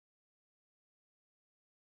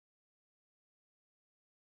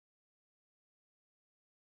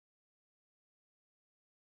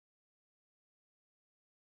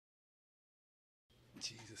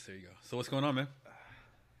Jesus, there you go. So what's going on, man?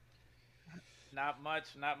 Not much,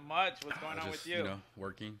 not much. What's going on with Just you?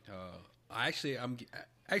 working. I'm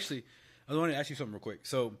actually I wanted to ask you something real quick.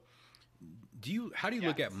 So, how do you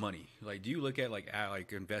look at Yes. money? Like, do you look at like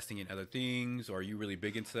investing in other things, or are you really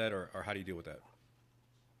big into that, or how do you deal with that?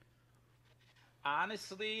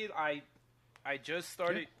 Honestly, I just Yeah.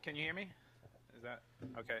 started. Can you hear me? Is that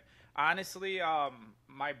okay? Honestly,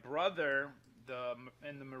 my brother, the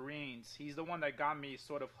in the Marines, he's the one that got me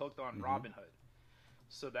sort of hooked on Mm-hmm. Robinhood.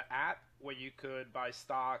 So the app where you could buy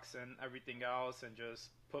stocks and everything else, and just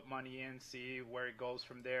put money in, see where it goes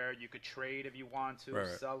from there. You could trade if you want to, Right.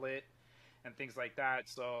 Right. sell it, and things like that.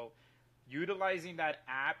 So utilizing that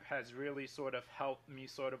app has really sort of helped me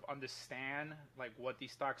sort of understand like what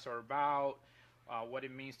these stocks are about, what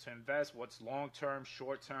it means to invest, what's long term,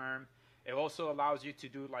 short term. It also allows you to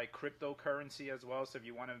do like cryptocurrency as well. So if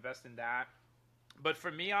you want to invest in that, but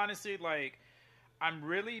for me, honestly, like I'm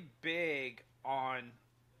really big on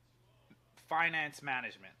finance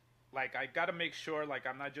management. Like I got to make sure like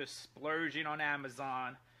I'm not just splurging on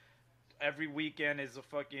Amazon every weekend is a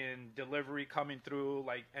fucking delivery coming through,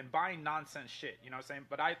 like, and buying nonsense shit, you know what I'm saying?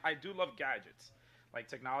 But I do love gadgets, like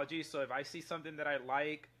technology. So if I see something that I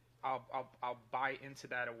like, I'll buy into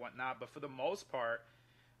that or whatnot. But for the most part,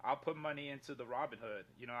 I'll put money into the Robinhood.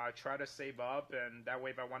 You know, I try to save up, and that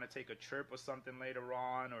way, if I want to take a trip or something later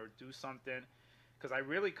on or do something, because I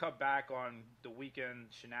really cut back on the weekend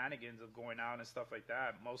shenanigans of going out and stuff like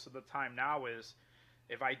that. Most of the time now is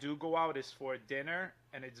if I do go out, it's for dinner,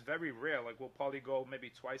 and it's very rare. Like we'll probably go maybe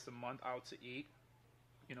twice a month out to eat.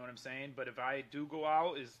 You know what I'm saying? But if I do go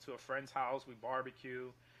out, is to a friend's house, we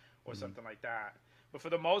barbecue, or Mm-hmm. something like that. But for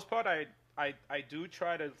the most part, I do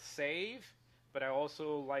try to save, but I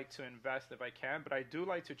also like to invest if I can. But I do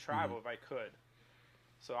like to Mm-hmm. travel if I could.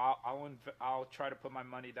 So I'll try to put my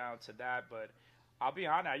money down to that. But I'll be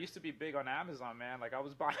honest, I used to be big on Amazon, man. Like I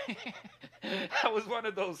was buying, I was one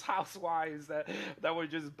of those housewives that were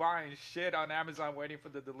just buying shit on Amazon, waiting for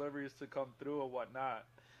the deliveries to come through or whatnot.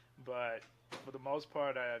 But for the most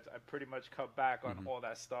part, I pretty much cut back on Mm-hmm. all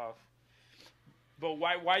that stuff. But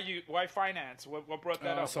why finance? What brought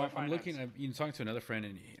that up? So Why I'm looking finance? at talking to another friend,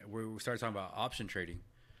 and we started talking about option trading.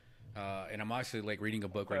 And I'm actually like reading a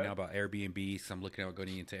book right Okay. now about Airbnbs. So I'm looking at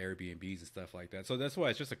going into Airbnbs and stuff like that. So that's why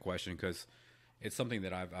it's just a question because it's something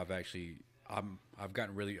that I've actually I've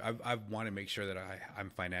gotten really I've want to make sure that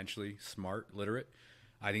I'm financially smart, literate.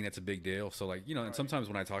 I think that's a big deal. So like and Right. sometimes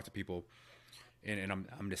when I talk to people and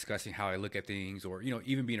I'm discussing how I look at things, or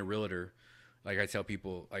even being a realtor, like I tell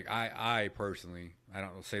people, like I personally, I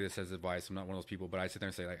don't say this as advice. I'm not one of those people, but I sit there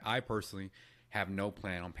and say like I personally have no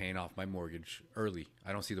plan on paying off my mortgage early.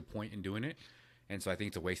 I don't see the point in doing it. And so I think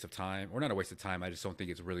it's a waste of time, or not a waste of time. I just don't think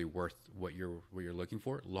it's really worth what you're looking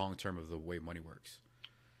for long term of the way money works.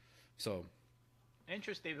 So,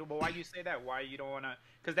 Interesting. But why you say that? Why you don't want to?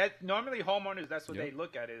 Because that normally homeowners, that's what yep, they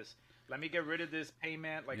look at is, let me get rid of this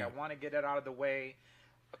payment. Like I yeah, want to get it out of the way.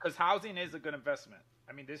 Because housing is a good investment.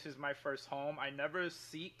 I mean, this is my first home. I never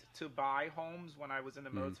seeked to buy homes when I was in the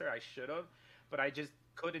mm, military. I should have, but I just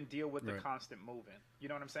couldn't deal with the right, constant moving. You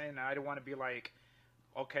know what I'm saying? Now, I don't want to be like,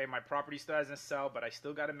 okay, my property still doesn't sell, but I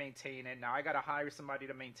still got to maintain it. Now I got to hire somebody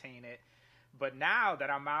to maintain it. But now that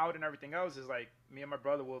I'm out and everything else, is like me and my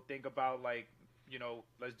brother will think about like,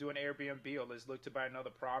 let's do an Airbnb or let's look to buy another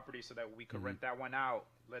property so that we could mm-hmm. rent that one out.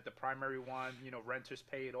 Let the primary one, renters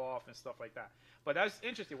pay it off and stuff like that. But that's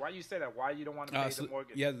interesting. Why you say that? Why you don't want to pay the So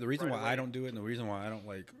mortgage yeah, the reason right why I away? don't do it, and the reason why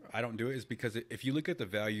I don't do it is because if you look at the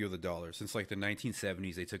value of the dollar since like the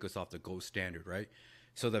 1970s, they took us off the gold standard, right?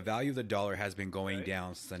 So the value of the dollar has been going Okay.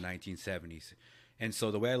 down since the 1970s, and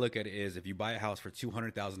so the way I look at it is, if you buy a house for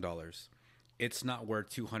 $200,000, it's not worth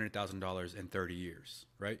 $200,000 in 30 years,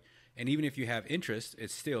 right? And even if you have interest,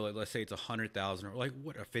 it's still, let's say it's 100,000 or like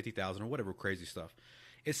what, or 50,000 or whatever crazy stuff,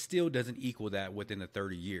 it still doesn't equal that within the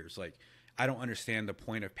 30 years. Like, I don't understand the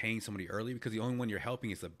point of paying somebody early, because the only one you're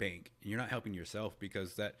helping is the bank. You're not helping yourself,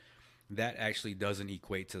 because that actually doesn't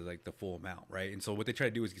equate to like the full amount, right? And so what they try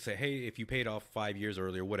to do is say, hey, if you paid off 5 years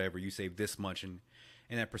early or whatever, you save this much and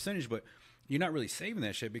that percentage, but you're not really saving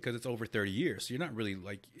that shit because it's over 30 years. So you're not really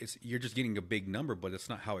like, you're just getting a big number, but it's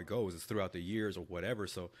not how it goes. It's throughout the years or whatever.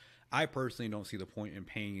 So I personally don't see the point in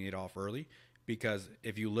paying it off early, because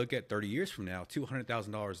if you look at 30 years from now,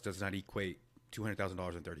 $200,000 does not equate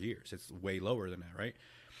 $200,000 in 30 years. It's way lower than that, right?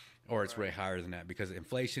 Or it's way Right. higher than that, because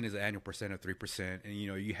inflation is an annual percent of 3%. And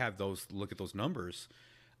you have those, look at those numbers.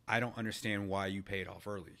 I don't understand why you pay it off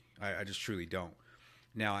early. I just truly don't.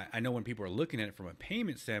 Now, I know when people are looking at it from a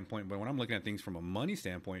payment standpoint, but when I'm looking at things from a money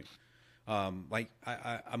standpoint, like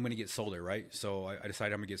I'm going to get solar, right? So I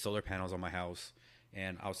decided I'm going to get solar panels on my house,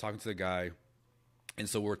 And I was talking to the guy, and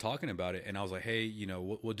so we were talking about it, and I was like, hey,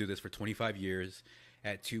 we'll do this for 25 years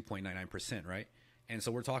at 2.99%, right? And so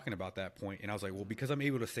we're talking about that point, and I was like, well, because I'm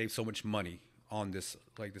able to save so much money on this,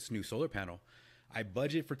 like this new solar panel, I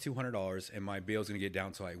budget for $200, and my bill is going to get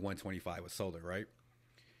down to like 125 with solar, right?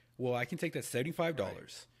 Well, I can take that $75,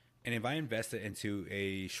 right, and if I invest it into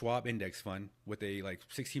a Schwab index fund with a like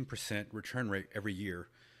 16% return rate every year,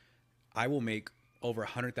 I will make over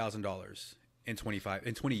 $100,000 in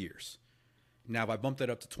 20 years. Now, if I bump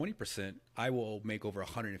that up to 20%, I will make over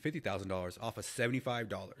 $150,000 off of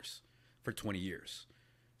 $75 for 20 years.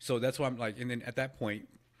 So that's why I'm like, and then at that point,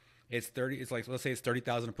 it's 30. It's like, let's say it's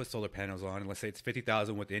 30,000 to put solar panels on, and let's say it's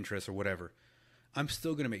 50,000 with interest or whatever. I'm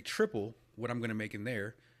still going to make triple what I'm going to make in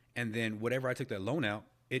there, and then whatever I took that loan out,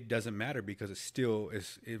 it doesn't matter because it still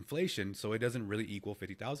is inflation, so it doesn't really equal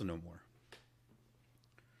 50,000 no more.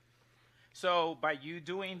 So by you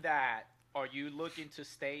doing that, are you looking to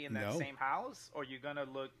stay in that same house, or are you gonna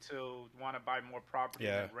look to want to buy more property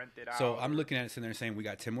and rent it out? So I'm looking at it sitting there saying we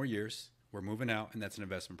got 10 more years. We're moving out, and that's an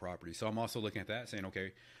investment property. So I'm also looking at that saying,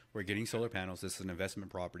 okay, we're getting solar panels. This is an investment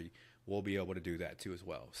property. We'll be able to do that too as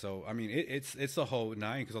well. So, I mean, it's the whole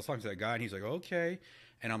nine, because I was talking to that guy, and he's like, okay.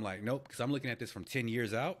 And I'm like, nope, because I'm looking at this from 10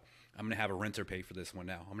 years out. I'm going to have a renter pay for this one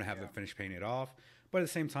now. I'm going to have them finish paying it off. But at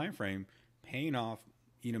the same time frame, paying off,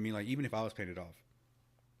 you know what I mean? Like, even if I was paying it off,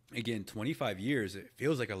 again, 25 years, it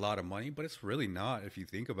feels like a lot of money, but it's really not if you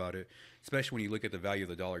think about it, especially when you look at the value of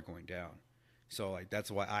the dollar going down. So, like,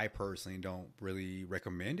 that's why I personally don't really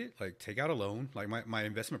recommend it. Like, take out a loan, like my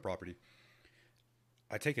investment property.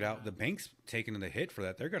 I take it out. The bank's taking the hit for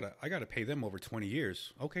that. I got to pay them over 20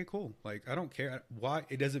 years. Okay, cool. Like, I don't care why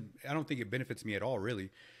it doesn't. I don't think it benefits me at all, really,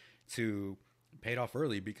 to pay it off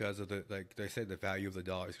early because of the, like they said, the value of the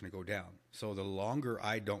dollar is going to go down. So the longer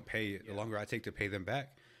I don't pay it, the longer I take to pay them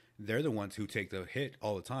back, they're the ones who take the hit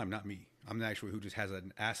all the time, not me. I'm the actual who just has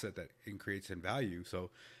an asset that creates in value.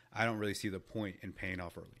 So I don't really see the point in paying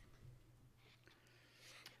off early.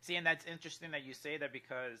 See, and that's interesting that you say that,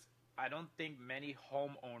 because I don't think many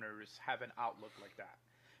homeowners have an outlook like that.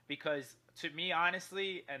 Because to me,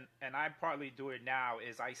 honestly, and I partly do it now,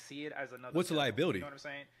 is I see it as another. What's the liability? You know what I'm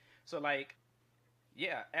saying? So, like,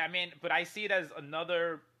 yeah, I mean, but I see it as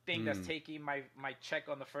another thing that's taking my check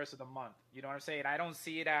on the first of the month. You know what I'm saying? I don't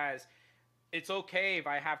see it as, it's okay if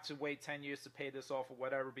I have to wait 10 years to pay this off or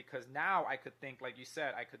whatever, because now I could think, like you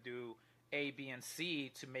said, I could do A, B, and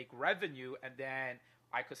C to make revenue, and then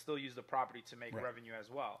I could still use the property to make revenue as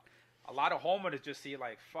well. A lot of homeowners just see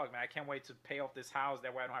like, fuck, man, I can't wait to pay off this house.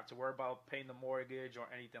 That way I don't have to worry about paying the mortgage or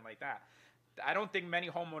anything like that. I don't think many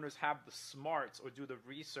homeowners have the smarts or do the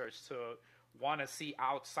research to want to see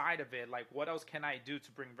outside of it. Like, what else can I do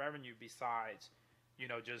to bring revenue besides,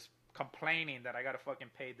 just complaining that I got to fucking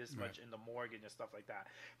pay this much in the mortgage and stuff like that.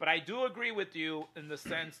 But I do agree with you in the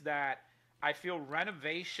sense that I feel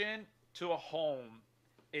renovation to a home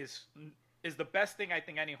is the best thing I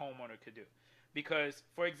think any homeowner could do. Because,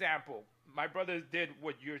 for example, my brother did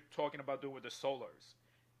what you're talking about doing with the solars.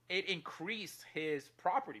 It increased his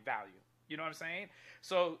property value. You know what I'm saying?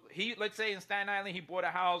 So let's say in Staten Island, he bought a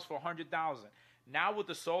house for $100,000. Now with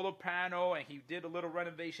the solar panel and he did a little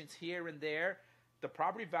renovations here and there, the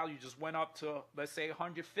property value just went up to, let's say,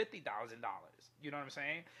 $150,000. You know what I'm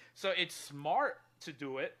saying? So it's smart to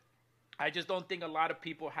do it. I just don't think a lot of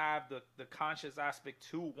people have the conscious aspect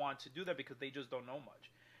to want to do that because they just don't know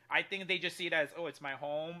much. I think they just see it as, oh, it's my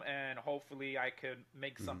home, and hopefully I could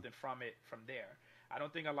make something from it from there. I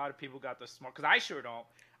don't think a lot of people got the smart, because I sure don't.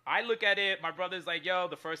 I look at it, my brother's like, yo,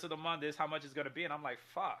 the first of the month is how much it's going to be, and I'm like,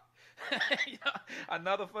 fuck.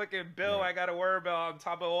 Another fucking bill I got to worry about on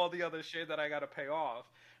top of all the other shit that I got to pay off.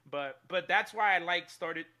 But that's why I like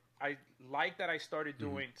that I started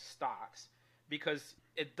doing stocks, because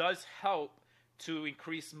it does help to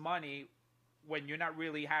increase money when you're not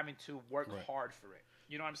really having to work hard for it.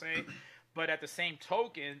 You know what I'm saying? But at the same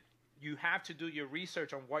token, you have to do your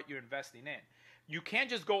research on what you're investing in. You can't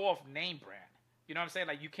just go off name brand. You know what I'm saying?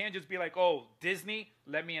 Like, you can't just be like, oh, Disney,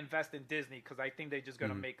 let me invest in Disney because I think they're just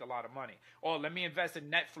going to make a lot of money. Or let me invest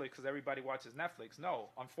in Netflix because everybody watches Netflix. No.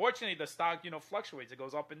 Unfortunately, the stock, fluctuates. It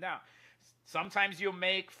goes up and down. Sometimes you'll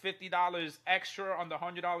make $50 extra on the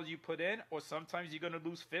 $100 you put in, or sometimes you're going to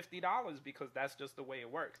lose $50 because that's just the way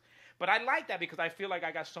it works. But I like that because I feel like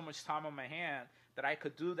I got so much time on my hand that I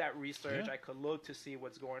could do that research. I could look to see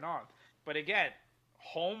what's going on. But again,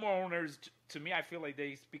 homeowners, to me, I feel like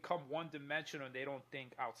they become one-dimensional and they don't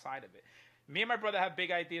think outside of it. Me and my brother have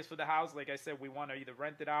big ideas for the house. Like I said, we want to either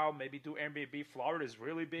rent it out, maybe do Airbnb. Florida is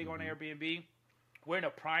really big on Airbnb. We're in a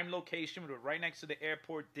prime location. We're right next to the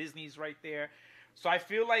airport. Disney's right there. So I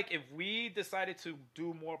feel like if we decided to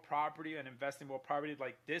do more property and invest in more property,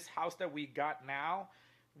 like this house that we got now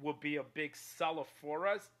would be a big seller for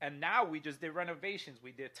us. And now we just did renovations.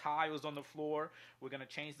 We did tiles on the floor. We're gonna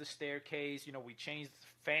change the staircase. You know, we changed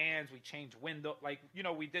fans. We changed window. Like, you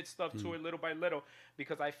know, we did stuff to it little by little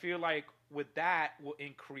because I feel like with that will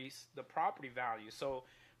increase the property value. So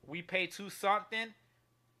we pay two something.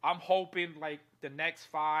 I'm hoping like the next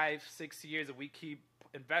 5-6 years, if we keep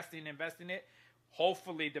investing it,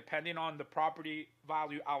 hopefully, depending on the property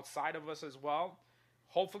value outside of us as well,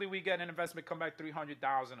 hopefully we get an investment come back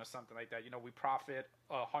 300,000 or something like that. You know, we profit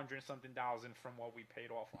 100 something thousand from what we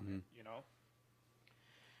paid off on it. You know,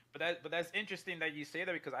 but that's interesting that you say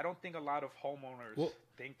that because I don't think a lot of homeowners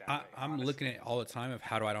think that way. I'm looking at all the time of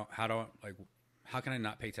how can I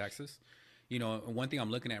not pay taxes? You know, one thing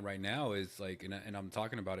I'm looking at right now is like, and I'm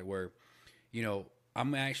talking about it where, you know,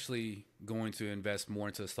 I'm actually going to invest more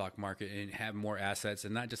into the stock market and have more assets,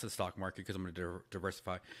 and not just the stock market because I'm going to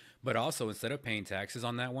diversify, but also instead of paying taxes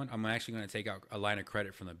on that one, I'm actually going to take out a line of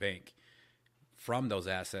credit from the bank from those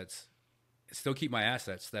assets, still keep my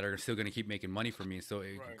assets that are still going to keep making money for me and still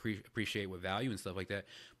appreciate with value and stuff like that,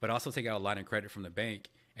 but also take out a line of credit from the bank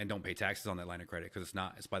and don't pay taxes on that line of credit because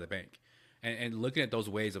it's by the bank. And looking at those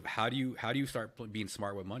ways of how do you start being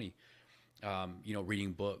smart with money? You know,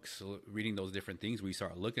 reading books, reading those different things. We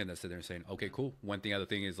start looking at this and they're saying, okay, cool. Other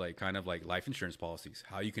thing is like kind of like life insurance policies,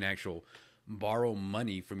 how you can actually borrow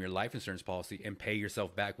money from your life insurance policy and pay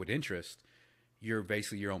yourself back with interest. You're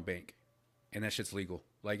basically your own bank, and that shit's legal.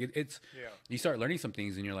 Like you start learning some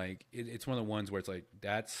things and you're like, it's one of the ones where it's like,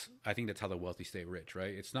 I think that's how the wealthy stay rich,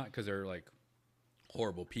 right? It's not because they're like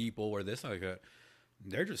horrible people or this, like that.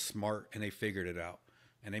 They're just smart and they figured it out.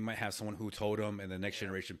 And they might have someone who told them and the next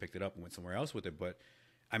generation picked it up and went somewhere else with it. But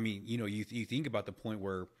I mean, you know, you think about the point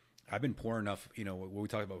where I've been poor enough, you know, what we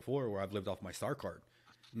talked about before, where I've lived off my Star card.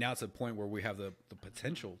 Now it's a point where we have the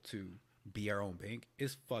potential to be our own bank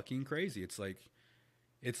is fucking crazy. It's like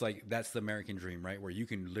that's the American dream, right? Where you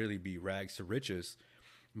can literally be rags to riches,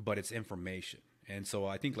 but it's information. And so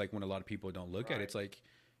I think like when a lot of people don't look at it, it's like,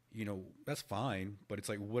 you know, that's fine. But it's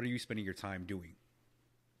like, what are you spending your time doing?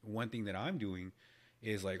 One thing that I'm doing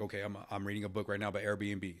is like, okay, I'm reading a book right now about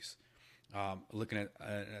Airbnbs, looking at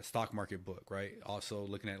a stock market book, right? Also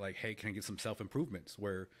looking at like, hey, can I get some self-improvements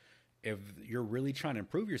where if you're really trying to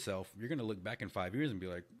improve yourself, you're going to look back in 5 years and be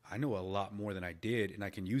like, I know a lot more than I did. And I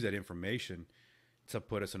can use that information to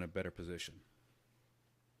put us in a better position.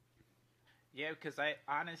 Yeah, because I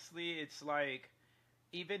honestly, it's like,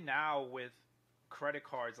 even now with credit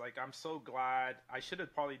cards, like I'm so glad. I should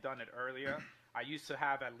have probably done it earlier. I used to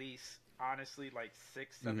have at least, honestly, like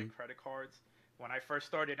 6-7 credit cards. When I first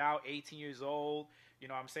started out, 18 years old, you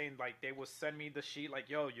know, I'm saying like they would send me the sheet like,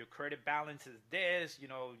 yo, your credit balance is this, you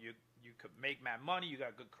know, you could make mad money, you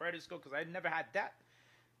got good credit score, because I never had debt.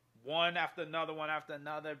 One after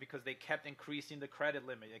another, because they kept increasing the credit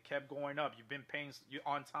limit. It kept going up. You've been paying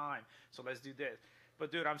on time, so let's do this.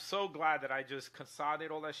 But dude, I'm so glad that I just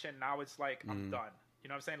consolidated all that shit. Now it's like I'm done. You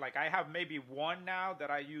know what I'm saying? Like I have maybe one now that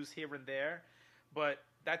I use here and there. But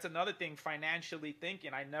that's another thing, financially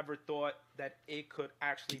thinking, I never thought that it could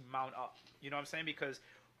actually mount up. You know what I'm saying? Because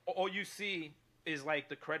all you see is like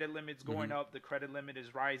the credit limit's going up, the credit limit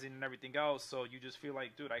is rising and everything else. So you just feel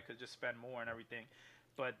like, dude, I could just spend more and everything.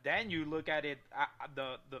 But then you look at it,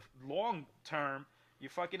 the long term, you're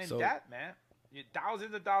fucking in debt, man. You're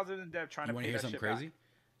thousands and thousands in debt trying to pay that shit back. You want to hear something crazy?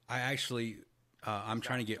 I actually, I'm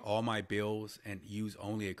trying to get all my bills and use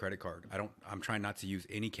only a credit card. I'm trying not to use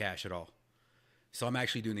any cash at all. So I'm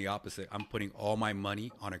actually doing the opposite. I'm putting all my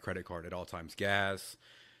money on a credit card at all times. Gas.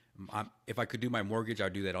 If I could do my mortgage,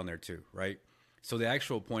 I'd do that on there too, right? So the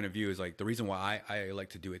actual point of view is like the reason why I like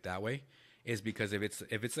to do it that way is because if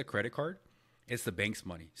it's a credit card, it's the bank's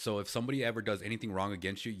money. So if somebody ever does anything wrong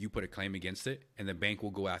against you, you put a claim against it, and the bank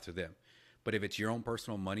will go after them. But if it's your own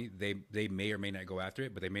personal money, they may or may not go after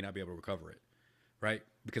it, but they may not be able to recover it, right?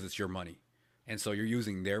 Because it's your money. And so you're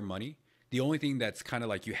using their money. The only thing that's kind of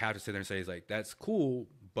like you have to sit there and say is like, that's cool,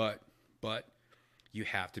 but you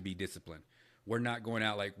have to be disciplined. We're not going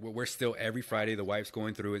out like we're still every Friday. The wife's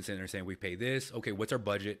going through and sitting there saying, we pay this. Okay, what's our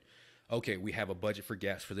budget? Okay, we have a budget for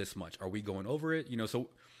gas for this much. Are we going over it? You know, so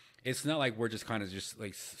it's not like we're just kind of just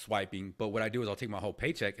like swiping. But what I do is I'll take my whole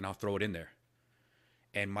paycheck and I'll throw it in there.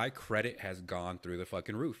 And my credit has gone through the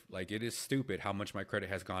fucking roof. Like it is stupid how much my credit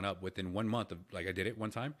has gone up within 1 month of like I did it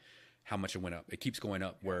one time, how much it went up. It keeps going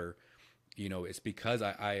up where, you know, it's because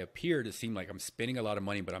I appear to seem like I'm spending a lot of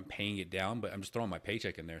money, but I'm paying it down, but I'm just throwing my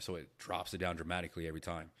paycheck in there. So it drops it down dramatically every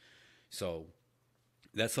time. So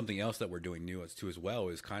that's something else that we're doing new as well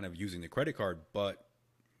is kind of using the credit card, but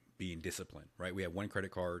being disciplined, right? We have one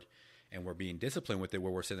credit card and we're being disciplined with it,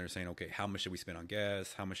 where we're sitting there saying, okay, how much should we spend on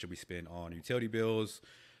gas? How much should we spend on utility bills?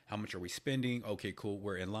 How much are we spending? Okay, cool.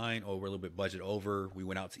 We're in line. Oh, we're a little bit budget over. We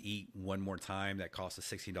went out to eat one more time. That cost us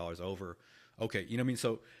 $16 over. Okay. You know what I mean?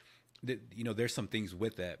 So, there's some things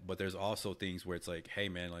with that, but there's also things where it's like, hey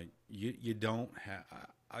man, like you don't have,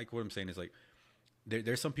 like what I'm saying is like,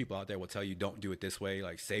 there's some people out there will tell you, don't do it this way.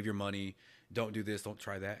 Like save your money. Don't do this. Don't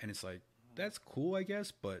try that. And it's like, that's cool, I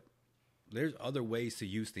guess. But there's other ways to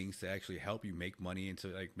use things to actually help you make money and to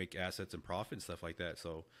like make assets and profit and stuff like that.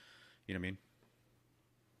 So, you know what I mean?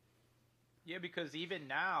 Yeah, because even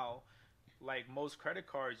now, like most credit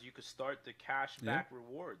cards, you could start the cash back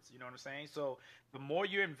rewards. You know what I'm saying? So the more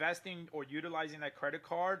you're investing or utilizing that credit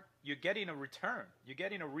card, you're getting a return. You're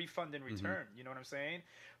getting a refund in return. You know what I'm saying?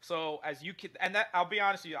 So as you can, and that, I'll be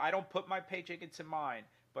honest with you, I don't put my paycheck into mine,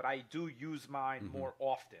 but I do use mine more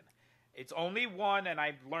often. It's only one, and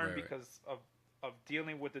I've learned because of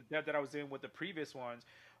dealing with the debt that I was in with the previous ones.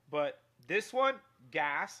 But this one,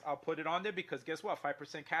 gas, I'll put it on there because guess what?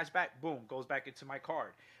 5% cash back, boom, goes back into my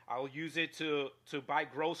card. I'll use it to buy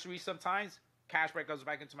groceries sometimes. Cash back goes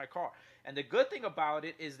back into my car. And the good thing about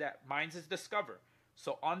it is that mine's is Discover.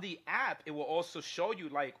 So on the app, it will also show you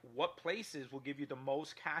like what places will give you the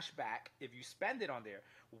most cash back if you spend it on there.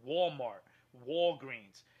 Walmart,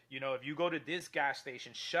 Walgreens. You know, if you go to this gas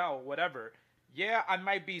station, Shell, whatever, yeah, I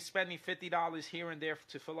might be spending $50 here and there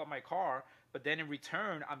to fill up my car, but then in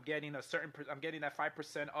return, I'm getting I'm getting that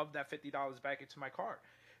 5% of that $50 back into my card.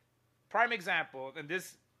 Prime example, and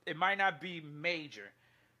this, it might not be major.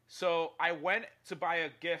 So I went to buy a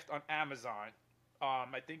gift on Amazon.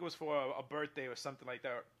 I think it was for a birthday or something like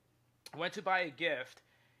that. I went to buy a gift,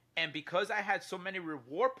 and because I had so many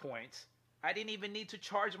reward points, I didn't even need to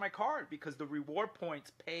charge my card because the reward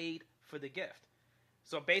points paid for the gift.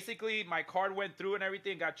 So basically, my card went through and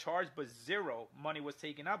everything, got charged, but zero money was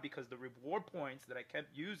taken out because the reward points that I kept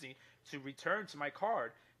using to return to my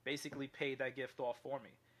card basically paid that gift off for me.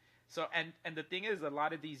 So, and the thing is, a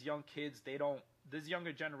lot of these young kids, this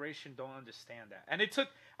younger generation don't understand that. And it took,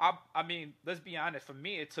 I mean, let's be honest, for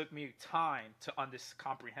me, it took me time to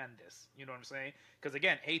comprehend this. You know what I'm saying? Because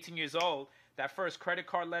again, 18 years old, that first credit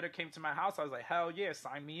card letter came to my house. I was like, hell yeah,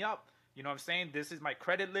 sign me up. You know what I'm saying? This is my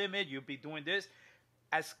credit limit. You'll be doing this.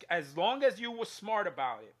 As long as you were smart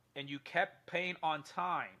about it and you kept paying on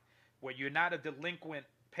time, where you're not a delinquent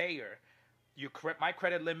payer, my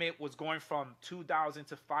credit limit was going from $2,000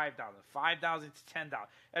 to $5,000, $5,000 to $10.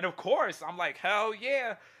 And of course, I'm like, hell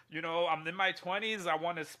yeah. You know, I'm in my 20s. I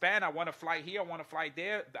want to spend. I want to fly here. I want to fly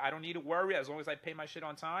there. I don't need to worry as long as I pay my shit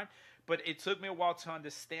on time. But it took me a while to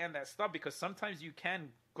understand that stuff because sometimes you can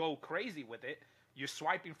go crazy with it. You're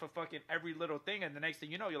swiping for fucking every little thing. And the next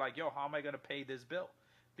thing you know, you're like, yo, how am I going to pay this bill?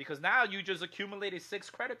 Because now you just accumulated 6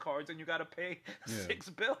 credit cards and you got to pay 6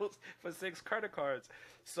 bills for 6 credit cards.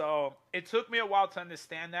 So it took me a while to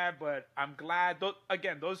understand that, but I'm glad.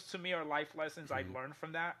 Again, those to me are life lessons I learned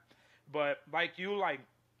from that. But like you, like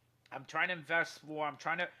I'm trying to invest more. I'm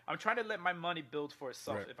trying to let my money build for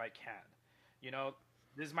itself if I can. You know,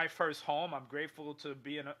 this is my first home. I'm grateful to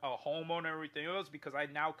be a homeowner and everything else because I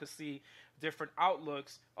now can see different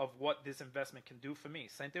outlooks of what this investment can do for me.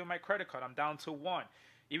 Same thing with my credit card. I'm down to 1.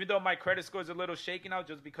 Even though my credit score is a little shaky now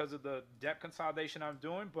just because of the debt consolidation I'm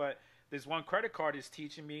doing, but this one credit card is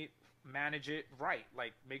teaching me manage it right.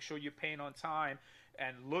 Like make sure you're paying on time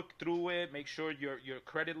and look through it. Make sure your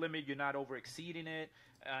credit limit, you're not over exceeding it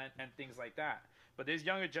and things like that. But this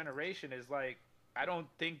younger generation is like, I don't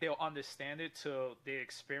think they'll understand it till they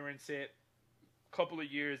experience it a couple of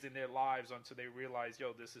years in their lives until they realize,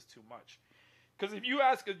 yo, this is too much. Because if you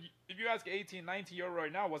ask 18, 19-year-old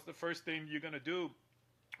right now, what's the first thing you're going to do?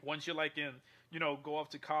 Once you're like in, you know, go off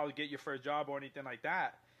to college, get your first job or anything like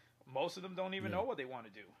that, most of them don't even know what they want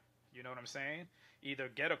to do. You know what I'm saying? Either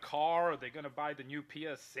get a car or they're going to buy the new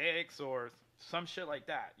PS6 or some shit like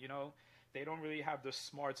that. You know, they don't really have the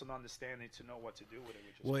smarts and understanding to know what to do with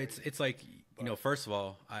it. Which is it's like, you know, first of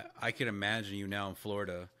all, I can imagine you now in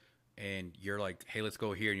Florida and you're like, hey, let's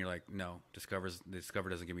go here. And you're like, no, Discover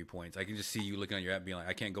doesn't give me points. I can just see you looking at your app being like,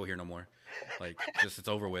 I can't go here no more. Like, just it's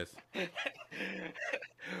over with.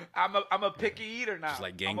 I'm a picky eater now. Just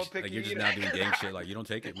like gang, like you're just now doing gang shit. Like, you don't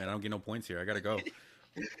take it, man. I don't get no points here. I gotta go.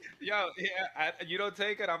 Yo, yeah, you don't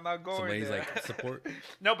take it. I'm not going. Somebody's there. like support.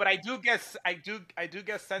 No, but I do get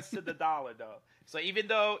cents to the dollar though. So even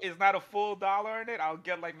though it's not a full dollar in it, I'll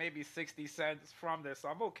get like maybe 60 cents from this. So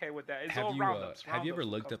I'm okay with that. It's all roundups. Have you ever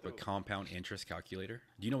looked up a compound interest calculator?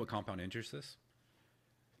 Do you know what compound interest is?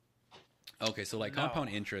 Okay, so like No. compound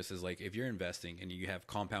interest is like if you're investing and you have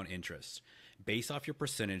compound interest based off your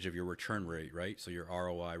percentage of your return rate, right? So your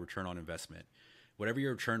ROI, return on investment, whatever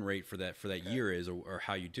your return rate for that Okay. year is, or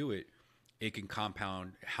how you do it, it can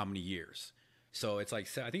compound how many years. So it's like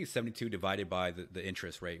I think it's 72 divided by the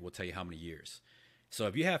interest rate will tell you how many years. So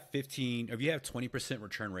if you have 15, if you have 20%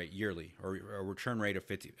 return rate yearly, or a return rate of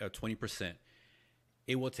 20%,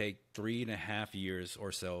 it will take 3.5 years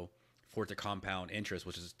or so for it to compound interest,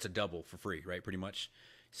 which is to double for free, right? Pretty much.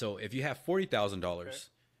 So if you have Okay. $40,000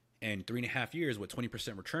 and 3.5 years with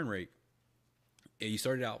 20% return rate, and you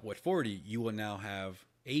started out with 40, you will now have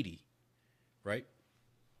 80, right?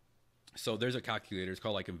 So there's a calculator. It's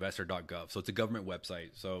called like investor.gov. So it's a government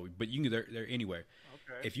website. So, but you can there anywhere.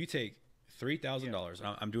 Okay. If you take three thousand Yeah. dollars,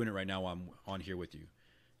 I'm doing it right now while I'm on here with you.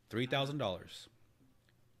 $3,000,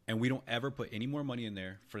 and we don't ever put any more money in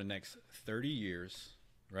there for the next 30 years,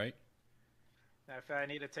 right? Now, if I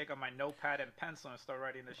need to take out my notepad and pencil and start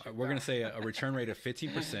writing this shit We're gonna down. say a return rate of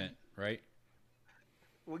 15%, right?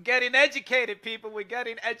 We're getting educated, people. We're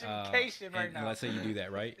getting Uh, education right and now. let's say you do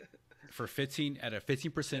that, right? For 15 at a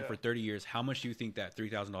 15% Yeah. for 30 years, how much do you think that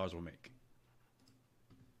 $3,000 will make?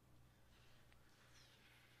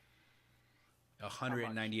 How much?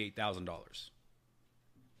 $198,000.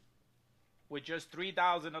 With just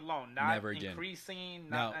 3,000 alone, not Never again. increasing,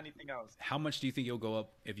 not Now, anything else. how much do you think you'll go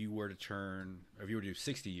up if you were to if you were to do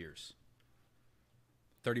 60 years?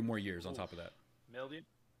 30 more years on Oof. top of that. Million?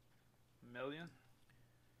 Million?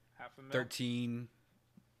 Half a mil? $13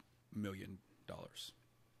 million.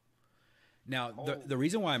 Now, Oh. the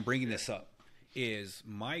reason why I'm bringing this up is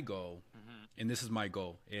my goal, and this is my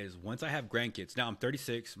goal, is once I have grandkids. Now, I'm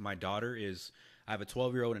 36. My daughter is, I have a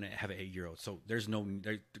 12-year-old and I have an 8-year-old. So there's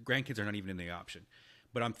grandkids are not even in the option.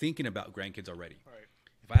 But I'm thinking about grandkids already. Right.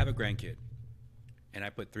 If I have a grandkid and I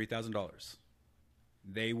put $3,000,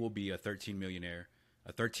 they will be a 13 millionaire,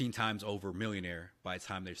 a 13 times over millionaire by the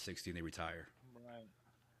time they're 60 and they retire Right.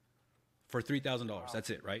 for $3,000. Wow. That's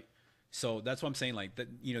it, right? So that's what I'm saying. Like that,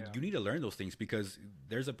 Yeah. you need to learn those things because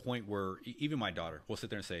there's a point where even my daughter will sit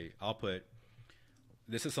there and say, "I'll put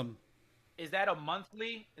this is some Is that a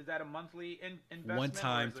monthly? Is that a monthly investment? one Or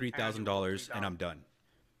time is it $3,000 annual and I'm 3,000? done."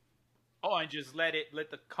 Oh, and just let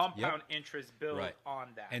the compound interest build Right.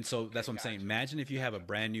 on that. And so that's what I'm Okay, saying. gotcha. Imagine if you have a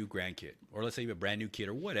brand new grandkid, or let's say you have a brand new kid,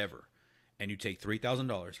 or whatever, and you take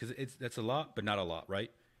 $3,000 because that's a lot, but not a lot,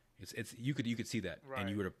 right? It's you could see that, and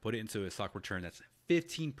you Right. were to put it into a stock return that's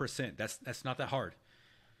 15%. That's not that hard.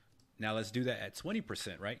 Now let's do that at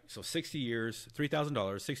 20%, right? So 60 years,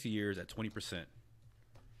 $3,000, 60 years at 20%.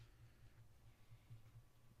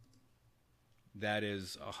 That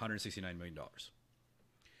is $169 million.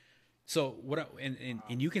 So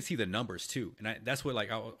and you can see the numbers too, and that's what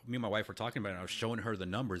me and my wife were talking about. And I was showing her the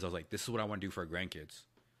numbers. I was like, "This is what I want to do for our grandkids.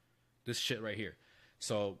 This shit right here."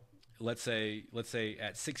 So let's say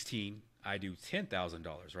at 16 I do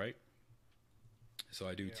 $10,000, right? So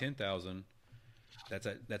I do 10,000.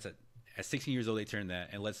 At 16 years old they turn that,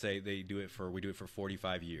 and let's say we do it for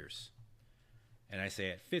 45 years, and I say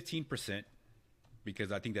at 15%.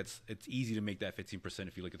 Because I think it's easy to make that 15%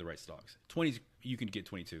 if you look at the right stocks. 20 you can get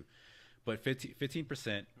 22, but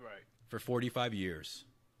 15% Right. for 45 years,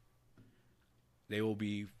 they will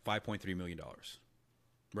be $5.3 million,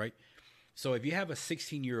 right? So if you have a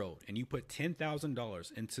 16-year-old and you put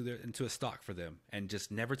 $10,000 into a stock for them and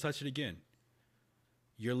just never touch it again,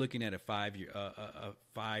 you're looking at a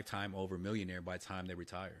 5-time over millionaire by the time they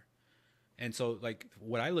retire. And so like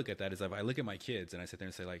what I look at that is if I look at my kids and I sit there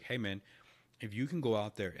and say like, hey man, if you can go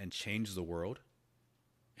out there and change the world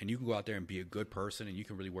and you can go out there and be a good person and you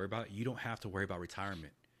can really worry about it, you don't have to worry about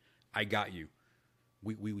retirement. I got you.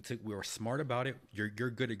 We were smart about it. You're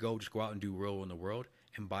good to go. Just go out and do real in the world.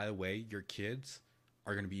 And by the way, your kids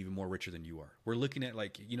are going to be even more richer than you are. We're looking at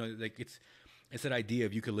like it's that idea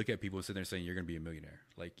of you could look at people and sit there saying you're going to be a millionaire.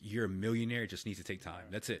 Like you're a millionaire. It just needs to take time.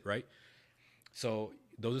 That's it, right? So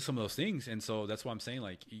those are some of those things. And so that's why I'm saying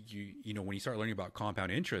like when you start learning about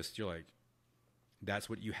compound interest, you're like, that's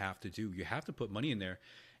what you have to do. You have to put money in there,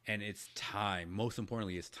 and it's time. Most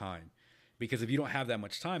importantly, it's time. Because if you don't have that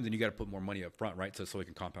much time, then you got to put more money up front, right? So it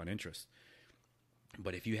can compound interest.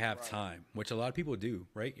 But if you have time, which a lot of people do,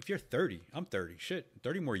 right? If you're 30, I'm 30. Shit,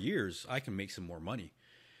 30 more years, I can make some more money.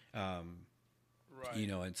 Right.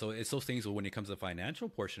 And so it's those things when it comes to the financial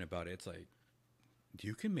portion about it, it's like,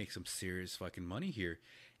 you can make some serious fucking money here,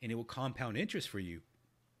 and it will compound interest for you.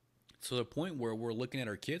 So the point where we're looking at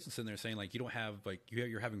our kids and sitting there saying like, you don't have like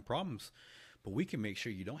you're having problems, but we can make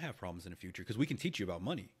sure you don't have problems in the future because we can teach you about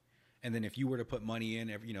money. And then if you were to put money in,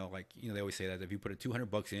 they always say that if you put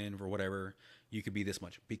 $200 in for whatever, you could be this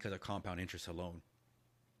much because of compound interest alone.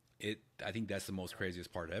 I think that's the most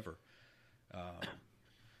craziest part ever.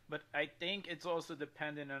 But I think it's also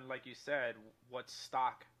dependent on, like you said, what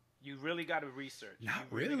stock. You really got to research. Not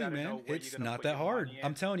You really really, got to know man. where It's you're gonna not put that your hard. money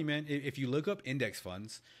I'm in. telling you, man. If you look up index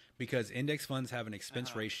funds, because index funds have an expense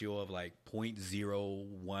Uh-huh. ratio of like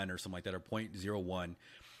 0.01 or something like that, or 0.01.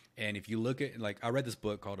 And if you look at, like, I read this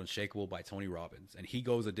book called Unshakable by Tony Robbins, and he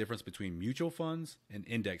goes the difference between mutual funds and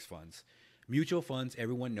index funds. Mutual funds,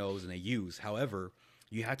 everyone knows and they use. However,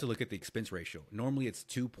 you have to look at the expense ratio. Normally, it's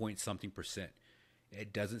 2 point something percent.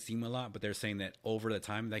 It doesn't seem a lot, but they're saying that over the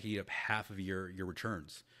time that could eat up half of your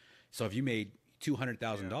returns. So if you made Yeah.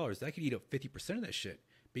 $200,000, that could eat up 50% of that shit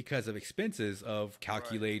because of expenses of Right.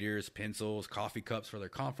 calculators, pencils, coffee cups for their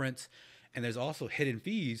conference, and there's also hidden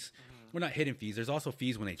fees. Hmm. Well, not hidden fees. There's also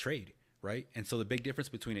fees when they trade, right? And so the big difference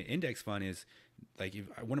between an index fund is, like, if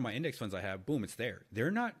one of my index funds I have, boom, it's there.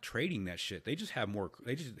 They're not trading that shit. They just have more.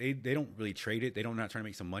 They don't really trade it. They don't, not trying to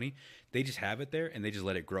make some money. They just have it there and they just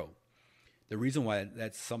let it grow. The reason why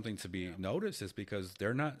that's something to be Yeah. noticed is because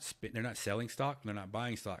they're not selling stock, they're not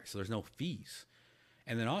buying stock, so there's no fees.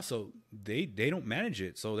 And then also they don't manage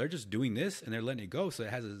it, so they're just doing this and they're letting it go, so it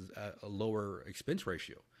has a lower expense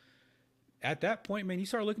ratio. At that point, man, you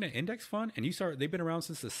start looking at index fund, and they've been around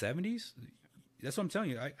since the 70s. That's what I'm telling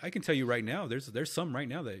you. I can tell you right now, there's some right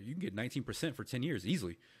now that you can get 19% for 10 years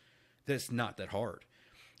easily. That's not that hard.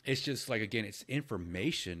 It's just like, again, it's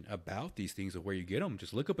information about these things of where you get them.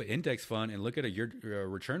 Just look up an index fund and look at a year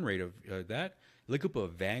return rate of that. Look up a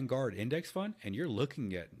Vanguard index fund, and you're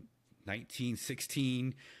looking at 19,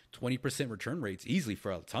 16, 20% return rates easily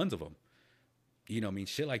for tons of them. You know, I mean,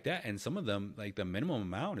 shit like that. And some of them, like, the minimum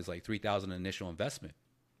amount is like 3,000 initial investment.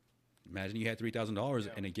 Imagine you had $3,000,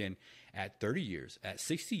 Yeah. and again, at 30 years, at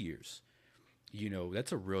 60 years, you know,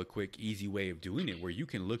 that's a real quick, easy way of doing it, where you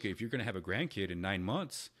can look at, if you're going to have a grandkid in 9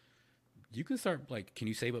 months, you can start, like, can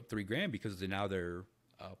you save up 3 grand because now they're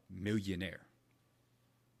a millionaire?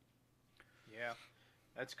 Yeah.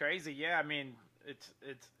 That's crazy. Yeah. I mean, it's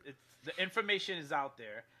the information is out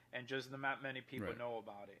there, and just not many people Right. know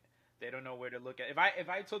about it. They don't know where to look at. If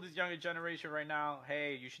I told this younger generation right now,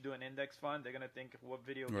 hey, you should do an index fund, they're gonna think, what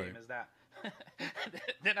video Right. game is that?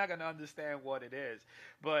 They're not gonna understand what it is.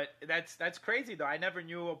 But that's crazy though. I never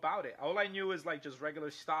knew about it. All I knew is like just regular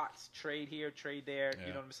stocks, trade here, trade there. You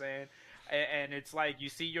Yeah. know what I'm saying? And it's like you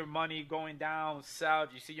see your money going down,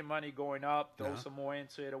 sell. You see your money going up, throw Uh-huh. some more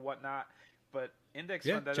into it or whatnot. But index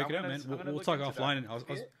Yeah, fund, that check I'm it out, gonna man. I'm gonna We'll look talk into that. offline, and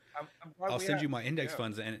Yeah, I'm glad I'll we send have. you my index Yeah.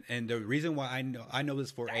 funds, and the reason why I know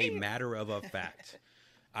this for a Damn. matter of a fact.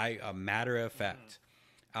 A matter of Mhm. fact.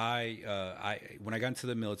 I when I got into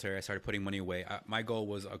the military, I started putting money away. My goal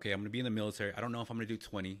was, okay, I'm going to be in the military. I don't know if I'm going to do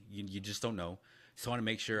 20. You just don't know. So I want to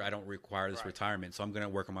make sure I don't require this Right. retirement. So I'm going to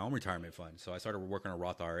work on my own retirement fund. So I started working on a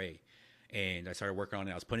Roth IRA, and I started working on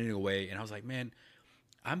it. I was putting it away, and I was like, man,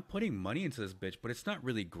 I'm putting money into this bitch, but it's not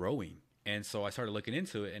really growing. And so I started looking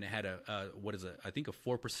into it, and it had what is it? I think a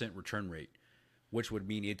 4% return rate, which would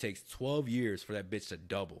mean it takes 12 years for that bitch to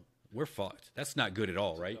double. We're fucked. That's not good at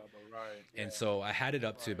all, To right? double, right? And Yeah. so I had it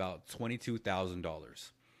up to Right. about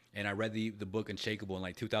 $22,000, and I read the book Unshakable in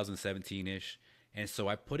like 2017 ish, and so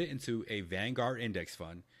I put it into a Vanguard index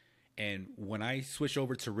fund. And when I switched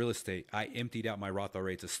over to real estate, I emptied out my Roth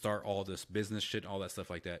IRA to start all this business shit, all that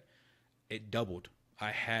stuff like that. It doubled.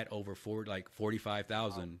 I had over like Wow.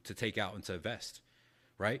 45,000 to take out and to invest,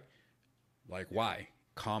 right? Like, Yeah. why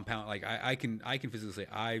compound? Like, I can physically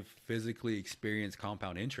say I've physically experienced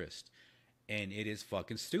compound interest, and it is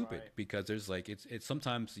fucking stupid Right. because there's like, it's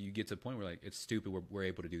sometimes you get to a point where, like, it's stupid we're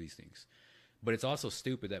able to do these things, but it's also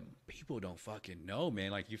stupid that people don't fucking know, man.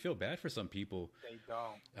 Like, you feel bad for some people. They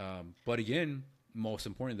don't. But again, most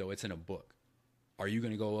important though, it's in a book. Are you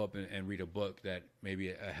going to go up and read a book that maybe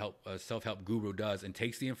a self-help guru does and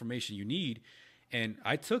takes the information you need? And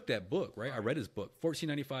I took that book, right? I Right. read his book,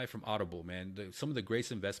 14.95 from Audible, man. Some of the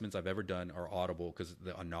greatest investments I've ever done are Audible because of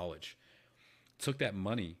the knowledge. Took that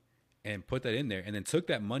money and put that in there, and then took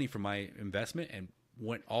that money from my investment and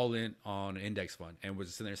went all in on an index fund, and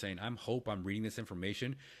was sitting there saying, I'm reading this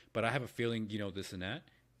information, but I have a feeling, this and that.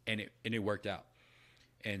 And it worked out.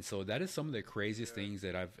 And so that is some of the craziest Good. things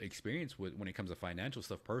that I've experienced with when it comes to financial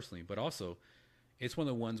stuff personally. But also, it's one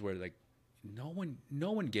of the ones where, like, no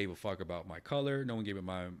one gave a fuck about my color, no one gave it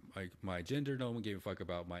my gender, no one gave a fuck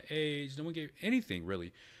about my age, no one gave anything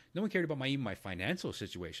really. No one cared about even my financial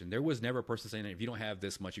situation. There was never a person saying that if you don't have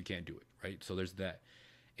this much, you can't do it, right? So there's that.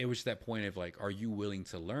 It was that point of, like, are you willing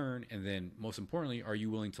to learn? And then most importantly, are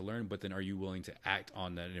you willing to learn, but then are you willing to act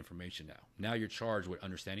on that information now? Now you're charged with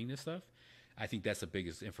understanding this stuff. I think that's the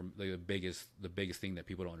biggest thing that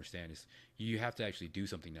people don't understand is you have to actually do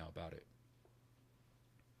something now about it.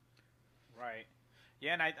 Right.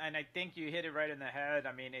 Yeah, and I think you hit it right in the head.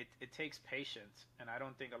 I mean, it takes patience, and I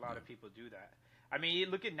don't think a lot Yeah. of people do that. I mean,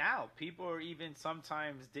 look at now. People are even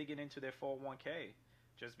sometimes digging into their 401k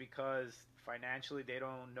just because financially they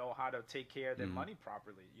don't know how to take care of their Mm-hmm. money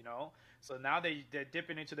properly, you know? So now they're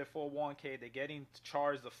dipping into their 401k, they're getting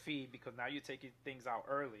charged a fee because now you're taking things out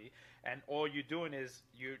early, and all you're doing is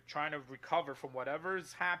you're trying to recover from whatever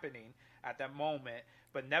is happening at that moment,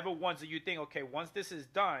 but never once do you think, okay, once this is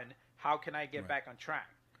done, how can I get Right. back on track?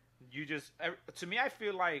 You just, to me, I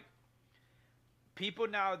feel like people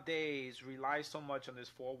nowadays rely so much on this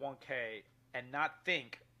 401k and not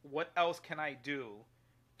think, what else can I do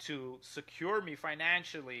to secure me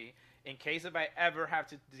financially in case if I ever have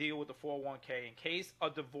to deal with the 401k, in case a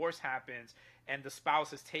divorce happens and the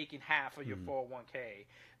spouse is taking half of your Mm-hmm. 401k,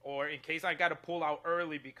 or in case I got to pull out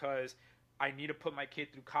early because I need to put my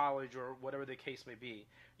kid through college or whatever the case may be.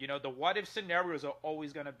 You know, the what if scenarios are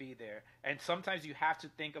always going to be there. And sometimes you have to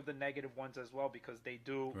think of the negative ones as well because they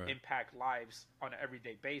do Right. impact lives on an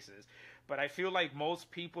everyday basis. But I feel like most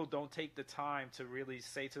people don't take the time to really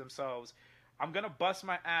say to themselves, I'm going to bust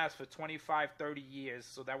my ass for 25, 30 years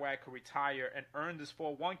so that way I can retire and earn this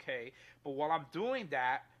 401k. But while I'm doing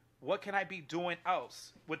that, what can I be doing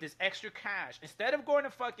else with this extra cash? Instead of going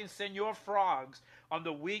to fucking Senor Frogs on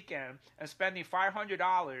the weekend and spending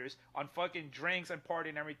 $500 on fucking drinks and party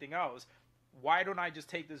and everything else, why don't I just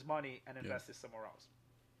take this money and Yeah. invest it somewhere else?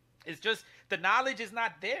 It's just the knowledge is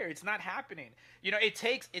not there. It's not happening. You know, it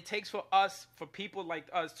takes for us, for people like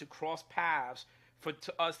us to cross paths, for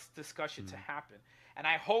to us discussion to Mm-hmm. happen. And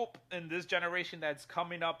I hope in this generation that's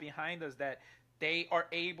coming up behind us that they are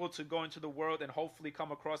able to go into the world and hopefully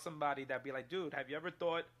come across somebody that be like, dude, have you ever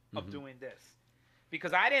thought of Mm-hmm. doing this?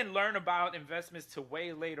 Because I didn't learn about investments till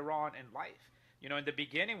way later on in life. You know, in the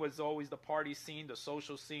beginning was always the party scene, the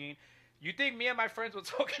social scene. You think me and my friends were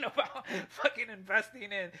talking about fucking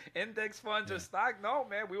investing in index funds or Yeah. stock? No,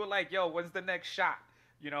 man. We were like, yo, when's the next shot?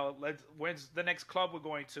 You know, when's the next club we're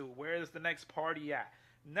going to? Where is the next party at?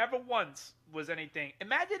 Never once was anything.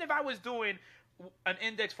 Imagine if I was doing an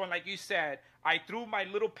index fund, like you said, I threw my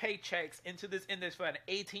little paychecks into this index fund at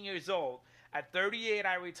 18 years old. At 38,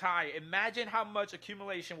 I retire. Imagine how much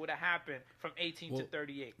accumulation would have happened from 18 to Well,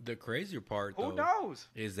 38. the crazier part Who though knows?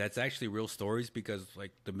 is that's actually real stories because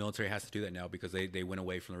like the military has to do that now because they went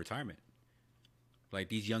away from the retirement. Like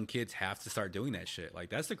these young kids have to start doing that shit. Like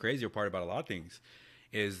that's the crazier part about a lot of things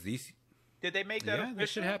is these. Did they make that Yeah, that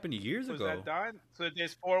shit official? happened years Was that ago. done? So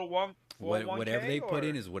there's 401, Whatever 401k they put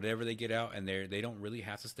in or is whatever they get out, and they don't really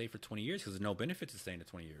have to stay for 20 years because there's no benefit to staying to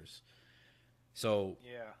 20 years. So,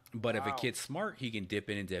 yeah. but if a Wow. kid's smart, he can dip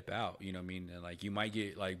in and dip out. You know what I mean? And like you might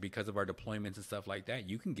get like because of our deployments and stuff like that,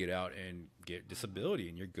 you can get out and get disability,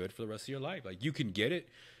 and you're good for the rest of your life. Like you can get it.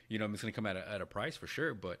 You know, it's going to come at a price for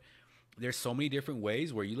sure, but there's so many different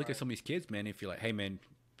ways where you look at Right. some of these kids, man. If you're like, hey, man,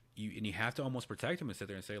 you have to almost protect them and sit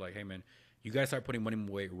there and say like, hey, man, you guys start putting money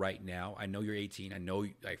away right now. I know you're 18. I know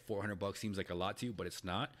like $400 seems like a lot to you, but it's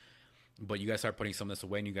not. But you guys start putting some of this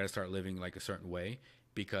away, and you got to start living like a certain way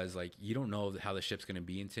because like you don't know how the ship's going to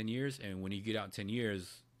be in 10 years, and when you get out in 10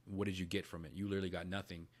 years, what did you get from it? You literally got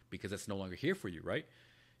nothing because that's no longer here for you, right?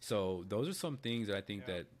 So those are some things that I think Yeah.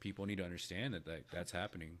 that people need to understand that's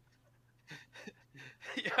happening.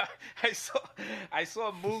 Yeah, I saw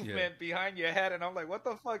a Yeah, movement behind your head, and I'm like, "What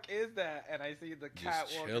the fuck is that?" And I see the just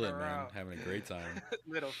cat walking chilling, man, around, having a great time.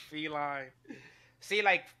 little feline. See,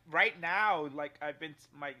 like right now, like I've been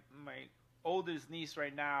my oldest niece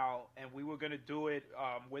right now, and we were gonna do it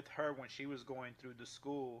with her when she was going through the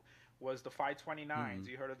school. Was the 529s? Mm-hmm.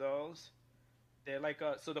 You heard of those? They're like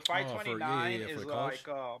so the Oh, for yeah, yeah, 529 yeah, for is the college. like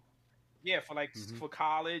yeah, for like Mm-hmm. for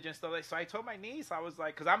college and stuff like. So I told my niece, I was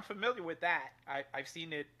like, because I'm familiar with that. I've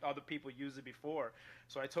seen it, other people use it before.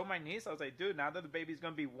 So I told my niece, I was like, dude, now that the baby's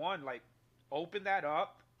gonna be one, like, open that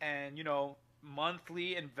up and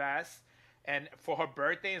monthly invest. And for her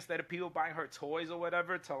birthday, instead of people buying her toys or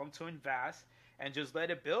whatever, tell them to invest and just let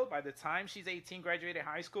it build. By the time she's 18, graduated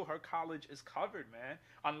high school, her college is covered, man.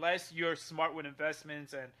 Unless you're smart with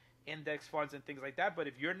investments and index funds and things like that. But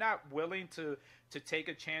if you're not willing to take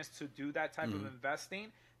a chance to do that type of Mm-hmm. investing,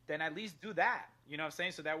 then at least do that. You know what I'm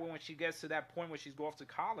saying? So that way when she gets to that point where she's going off to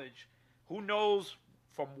college, who knows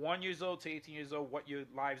from 1 years old to 18 years old what your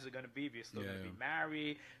lives are going to be, if you're still Yeah, going to yeah, be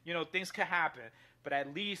married. Things could happen. But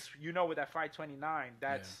at least, with that 529,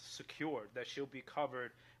 that's yeah. secured, that she'll be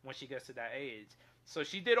covered when she gets to that age. So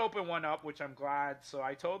she did open one up, which I'm glad. So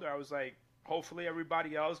I told her, I was like, hopefully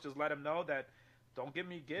everybody else, just let them know that don't give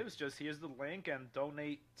me gifts. Just here's the link and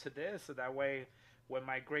donate to this. So that way, when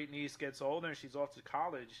my great niece gets older and she's off to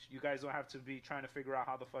college, you guys don't have to be trying to figure out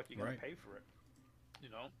how the fuck you're going Right. to pay for it. you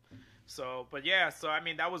know. So, but yeah, so I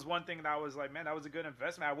mean, that was one thing that I was like, man, that was a good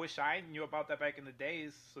investment. I wish I knew about that back in the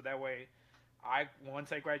days, so that way,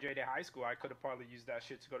 once I graduated high school, I could have probably used that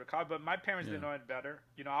shit to go to college. But my parents Yeah. didn't know it better.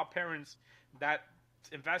 You know, our parents, that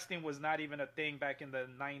investing was not even a thing back in the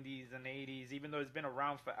 '90s and '80s, even though it's been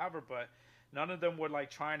around forever. But none of them were like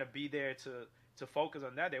trying to be there to focus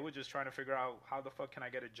on that. They were just trying to figure out how the fuck can I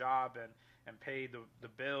get a job and pay the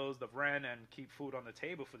bills, the rent, and keep food on the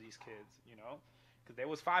table for these kids. You know, because there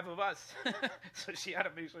was five of us, so she had to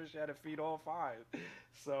make sure she had to feed all five.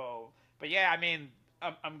 So, but yeah, I mean,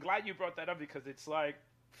 I'm glad you brought that up because it's like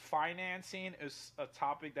financing is a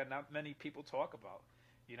topic that not many people talk about.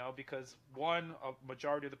 You know, because one, a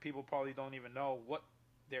majority of the people probably don't even know what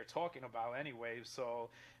they're talking about anyway. So,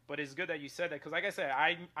 but it's good that you said that because, like I said,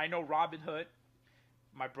 I know Robinhood.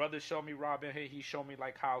 My brother showed me Robinhood. He showed me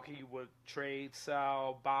like how he would trade,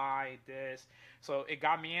 sell, buy this. So it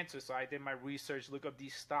got me into it. So I did my research, look up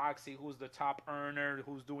these stocks, see who's the top earner,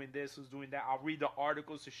 who's doing this, who's doing that. I'll read the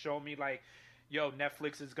articles to show me like, yo,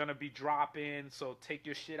 Netflix is gonna be dropping, so take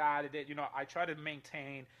your shit out of it. You know, I try to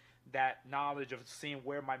maintain that knowledge of seeing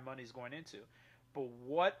where my money's going into. But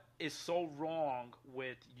what is so wrong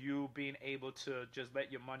with you being able to just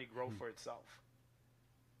let your money grow for itself?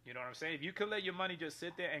 You know what I'm saying? If you could let your money just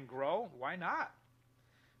sit there and grow, why not?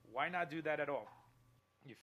 Why not do that at all?